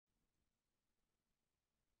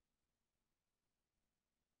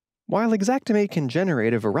While Xactimate can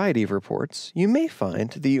generate a variety of reports, you may find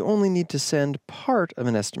that you only need to send part of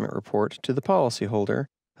an estimate report to the policyholder,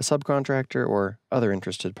 a subcontractor, or other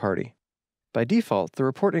interested party. By default, the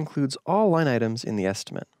report includes all line items in the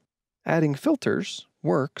estimate. Adding filters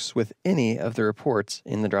works with any of the reports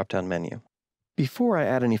in the drop-down menu. Before I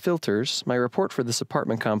add any filters, my report for this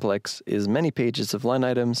apartment complex is many pages of line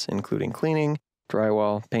items, including cleaning,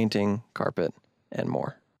 drywall, painting, carpet, and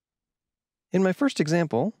more. In my first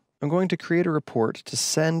example, I'm going to create a report to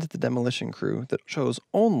send the demolition crew that shows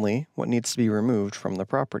only what needs to be removed from the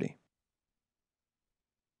property.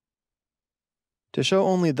 To show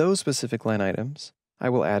only those specific line items, I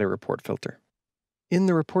will add a report filter. In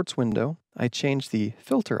the Reports window, I change the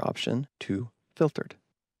Filter option to Filtered.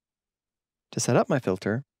 To set up my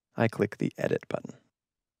filter, I click the Edit button.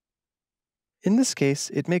 In this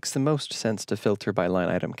case, it makes the most sense to filter by line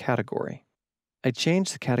item category. I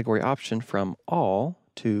change the category option from All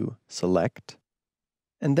to Select,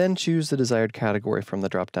 and then choose the desired category from the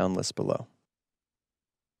drop-down list below.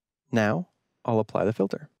 Now, I'll apply the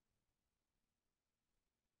filter.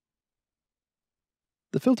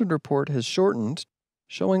 The filtered report has shortened,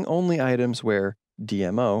 showing only items where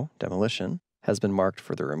DMO, demolition, has been marked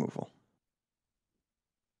for the removal.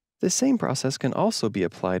 This same process can also be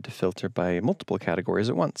applied to filter by multiple categories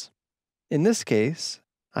at once. In this case,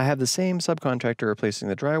 I have the same subcontractor replacing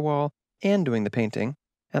the drywall and doing the painting,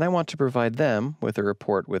 and I want to provide them with a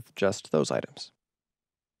report with just those items.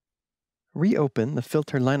 Reopen the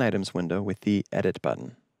Filter Line Items window with the Edit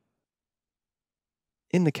button.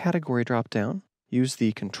 In the Category drop-down, use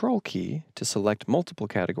the Control key to select multiple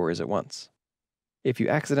categories at once. If you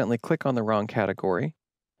accidentally click on the wrong category,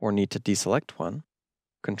 or need to deselect one,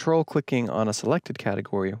 Control clicking on a selected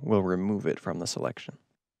category will remove it from the selection.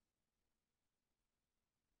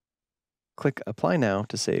 Click Apply Now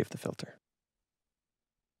to save the filter.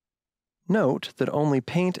 Note that only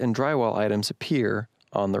paint and drywall items appear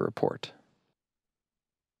on the report.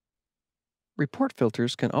 Report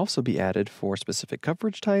filters can also be added for specific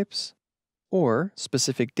coverage types or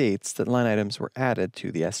specific dates that line items were added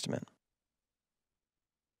to the estimate.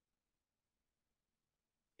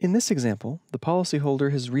 In this example, the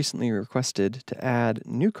policyholder has recently requested to add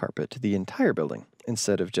new carpet to the entire building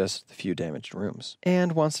instead of just the few damaged rooms,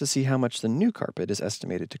 and wants to see how much the new carpet is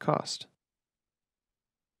estimated to cost.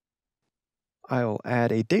 I'll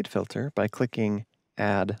add a date filter by clicking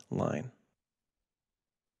Add Line.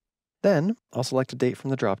 Then, I'll select a date from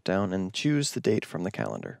the drop-down and choose the date from the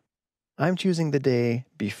calendar. I'm choosing the day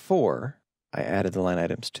before I added the line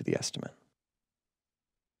items to the estimate.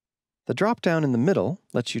 The drop-down in the middle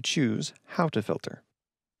lets you choose how to filter.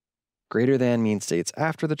 Greater than means dates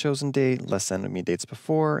after the chosen date, less than would mean dates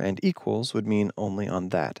before, and equals would mean only on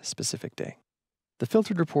that specific day. The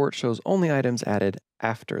filtered report shows only items added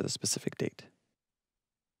after the specific date.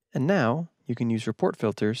 And now, you can use report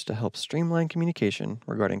filters to help streamline communication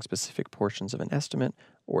regarding specific portions of an estimate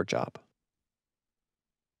or job.